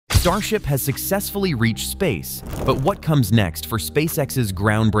Starship has successfully reached space, but what comes next for SpaceX's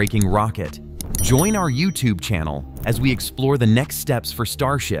groundbreaking rocket? Join our YouTube channel as we explore the next steps for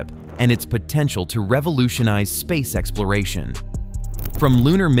Starship and its potential to revolutionize space exploration. From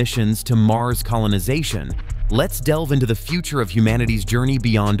lunar missions to Mars colonization, let's delve into the future of humanity's journey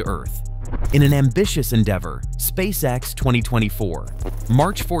beyond Earth. In an ambitious endeavor, SpaceX 2024,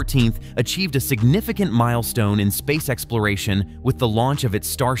 March 14th achieved a significant milestone in space exploration with the launch of its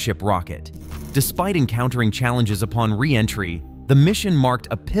Starship rocket. Despite encountering challenges upon re-entry, the mission marked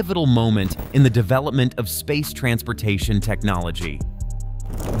a pivotal moment in the development of space transportation technology.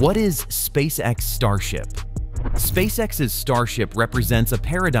 What is SpaceX Starship? SpaceX's Starship represents a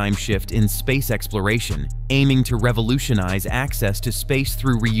paradigm shift in space exploration, aiming to revolutionize access to space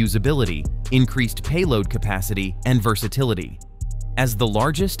through reusability, increased payload capacity, and versatility. As the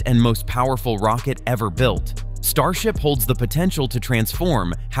largest and most powerful rocket ever built, Starship holds the potential to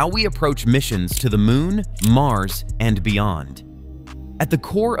transform how we approach missions to the Moon, Mars, and beyond. At the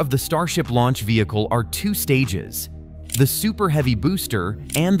core of the Starship launch vehicle are two stages: the Super Heavy booster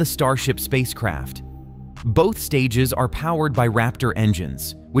and the Starship spacecraft. Both stages are powered by Raptor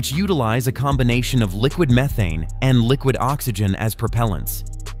engines, which utilize a combination of liquid methane and liquid oxygen as propellants.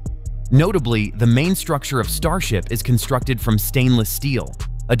 Notably, the main structure of Starship is constructed from stainless steel,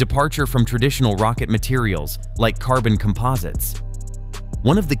 a departure from traditional rocket materials like carbon composites.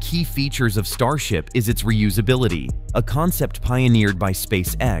 One of the key features of Starship is its reusability, a concept pioneered by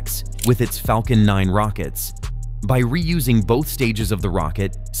SpaceX with its Falcon 9 rockets. By reusing both stages of the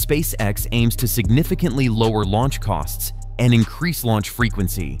rocket, SpaceX aims to significantly lower launch costs and increase launch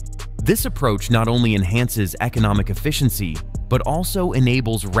frequency. This approach not only enhances economic efficiency, but also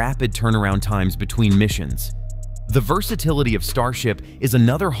enables rapid turnaround times between missions. The versatility of Starship is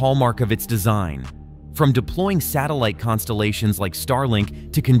another hallmark of its design. From deploying satellite constellations like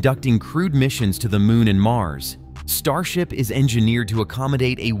Starlink to conducting crewed missions to the Moon and Mars, Starship is engineered to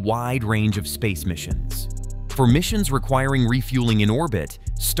accommodate a wide range of space missions. For missions requiring refueling in orbit,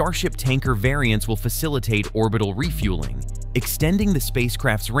 Starship tanker variants will facilitate orbital refueling, extending the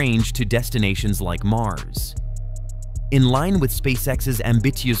spacecraft's range to destinations like Mars. In line with SpaceX's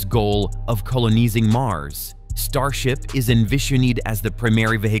ambitious goal of colonizing Mars, Starship is envisioned as the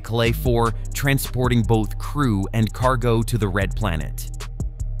primary vehicle for transporting both crew and cargo to the Red Planet.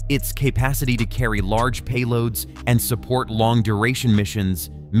 Its capacity to carry large payloads and support long-duration missions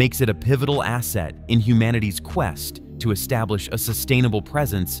makes it a pivotal asset in humanity's quest to establish a sustainable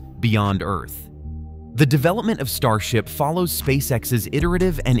presence beyond Earth. The development of Starship follows SpaceX's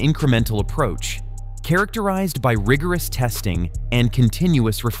iterative and incremental approach, characterized by rigorous testing and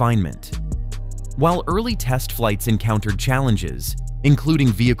continuous refinement. While early test flights encountered challenges, including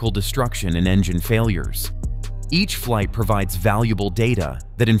vehicle destruction and engine failures, each flight provides valuable data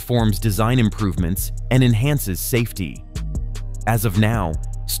that informs design improvements and enhances safety. As of now,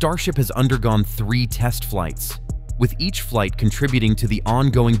 Starship has undergone 3 test flights, with each flight contributing to the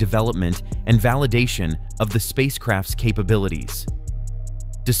ongoing development and validation of the spacecraft's capabilities.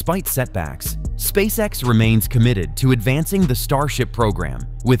 Despite setbacks, SpaceX remains committed to advancing the Starship program,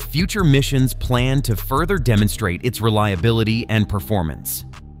 with future missions planned to further demonstrate its reliability and performance.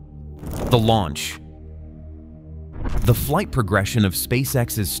 The launch. The flight progression of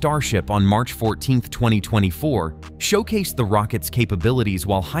SpaceX's Starship on March 14, 2024 showcased the rocket's capabilities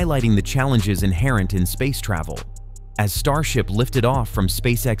while highlighting the challenges inherent in space travel. As Starship lifted off from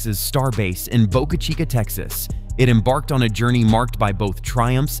SpaceX's Starbase in Boca Chica, Texas, it embarked on a journey marked by both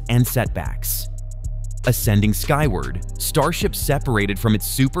triumphs and setbacks. Ascending skyward, Starship separated from its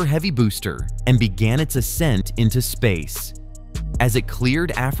Super Heavy booster and began its ascent into space. As it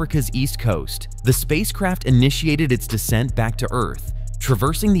cleared Africa's east coast, the spacecraft initiated its descent back to Earth,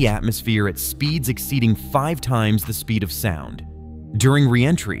 traversing the atmosphere at speeds exceeding 5 times the speed of sound. During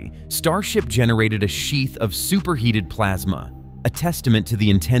re-entry, Starship generated a sheath of superheated plasma, a testament to the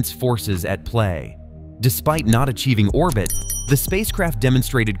intense forces at play. Despite not achieving orbit, the spacecraft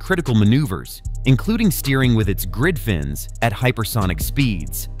demonstrated critical maneuvers, including steering with its grid fins at hypersonic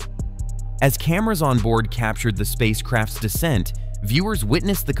speeds. As cameras on board captured the spacecraft's descent, viewers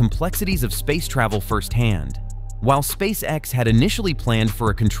witnessed the complexities of space travel firsthand. While SpaceX had initially planned for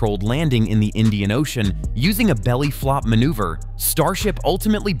a controlled landing in the Indian Ocean using a belly flop maneuver, Starship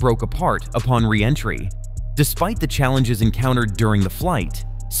ultimately broke apart upon re-entry. Despite the challenges encountered during the flight,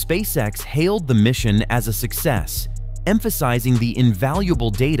 SpaceX hailed the mission as a success, emphasizing the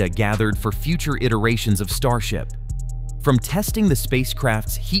invaluable data gathered for future iterations of Starship. From testing the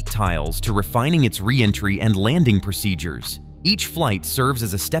spacecraft's heat tiles to refining its re-entry and landing procedures, each flight serves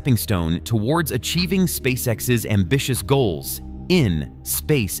as a stepping stone towards achieving SpaceX's ambitious goals in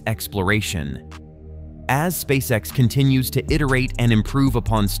space exploration. As SpaceX continues to iterate and improve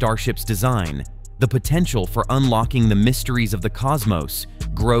upon Starship's design, the potential for unlocking the mysteries of the cosmos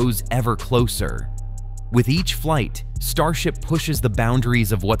grows ever closer. With each flight, Starship pushes the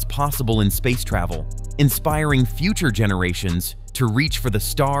boundaries of what's possible in space travel, inspiring future generations to reach for the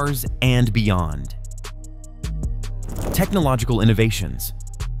stars and beyond. Technological innovations.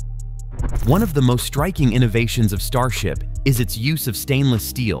 One of the most striking innovations of Starship is its use of stainless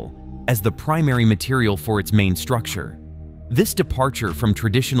steel as the primary material for its main structure. This departure from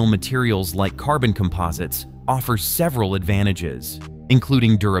traditional materials like carbon composites offers several advantages,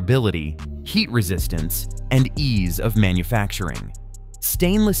 including durability, heat resistance, and ease of manufacturing.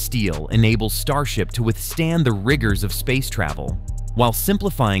 Stainless steel enables Starship to withstand the rigors of space travel, while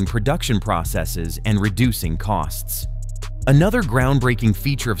simplifying production processes and reducing costs. Another groundbreaking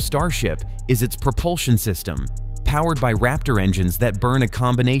feature of Starship is its propulsion system, powered by Raptor engines that burn a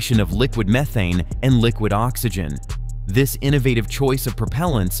combination of liquid methane and liquid oxygen. This innovative choice of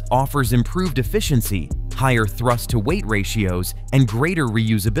propellants offers improved efficiency, higher thrust-to-weight ratios, and greater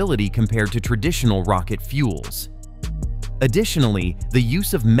reusability compared to traditional rocket fuels. Additionally, the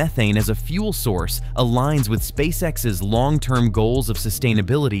use of methane as a fuel source aligns with SpaceX's long-term goals of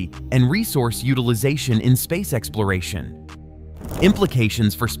sustainability and resource utilization in space exploration.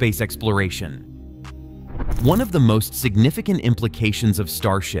 Implications for space exploration. One of the most significant implications of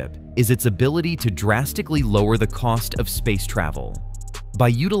Starship is its ability to drastically lower the cost of space travel. By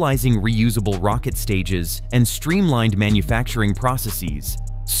utilizing reusable rocket stages and streamlined manufacturing processes,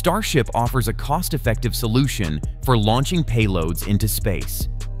 Starship offers a cost-effective solution for launching payloads into space.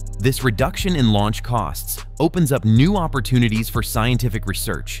 This reduction in launch costs opens up new opportunities for scientific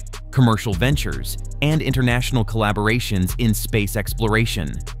research, commercial ventures, and international collaborations in space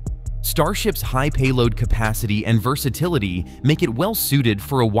exploration. Starship's high payload capacity and versatility make it well-suited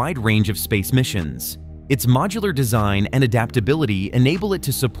for a wide range of space missions. Its modular design and adaptability enable it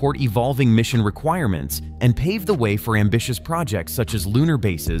to support evolving mission requirements and pave the way for ambitious projects such as lunar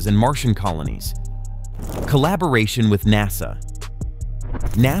bases and Martian colonies. Collaboration with NASA.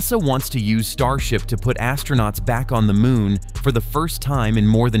 NASA wants to use Starship to put astronauts back on the Moon for the first time in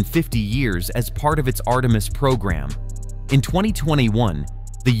more than 50 years as part of its Artemis program. In 2021,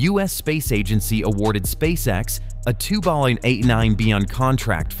 the U.S. Space Agency awarded SpaceX a $2.89 billion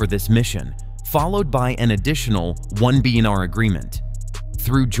contract for this mission, followed by an additional $1 billion agreement.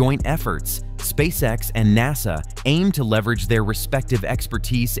 Through joint efforts, SpaceX and NASA aim to leverage their respective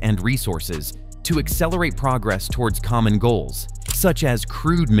expertise and resources to accelerate progress towards common goals, such as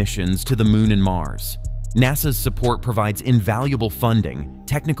crewed missions to the Moon and Mars. NASA's support provides invaluable funding,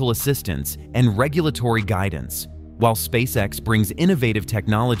 technical assistance, and regulatory guidance, while SpaceX brings innovative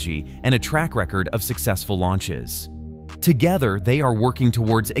technology and a track record of successful launches. Together, they are working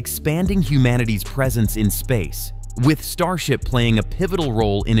towards expanding humanity's presence in space, with Starship playing a pivotal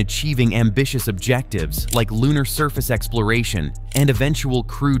role in achieving ambitious objectives like lunar surface exploration and eventual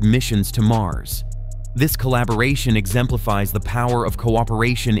crewed missions to Mars. This collaboration exemplifies the power of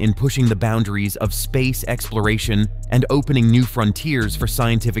cooperation in pushing the boundaries of space exploration and opening new frontiers for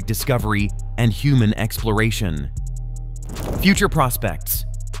scientific discovery and human exploration. Future prospects.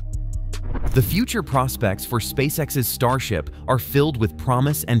 The future prospects for SpaceX's Starship are filled with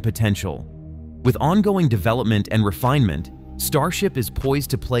promise and potential. With ongoing development and refinement, Starship is poised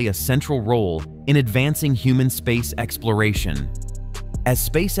to play a central role in advancing human space exploration. As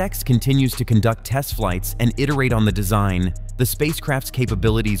SpaceX continues to conduct test flights and iterate on the design, the spacecraft's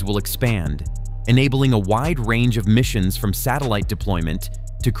capabilities will expand, enabling a wide range of missions from satellite deployment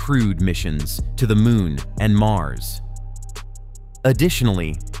to crewed missions to the Moon and Mars.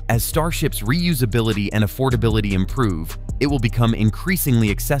 Additionally, as Starship's reusability and affordability improve, it will become increasingly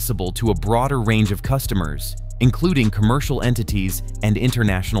accessible to a broader range of customers, including commercial entities and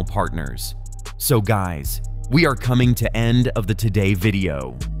international partners. So guys, we are coming to end of the Today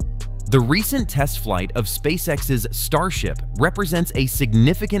video. The recent test flight of SpaceX's Starship represents a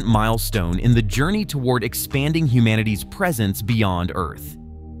significant milestone in the journey toward expanding humanity's presence beyond Earth.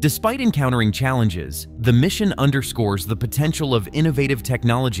 Despite encountering challenges, the mission underscores the potential of innovative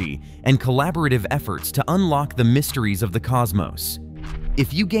technology and collaborative efforts to unlock the mysteries of the cosmos.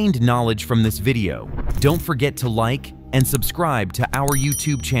 If you gained knowledge from this video, don't forget to like and subscribe to our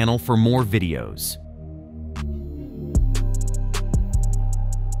YouTube channel for more videos.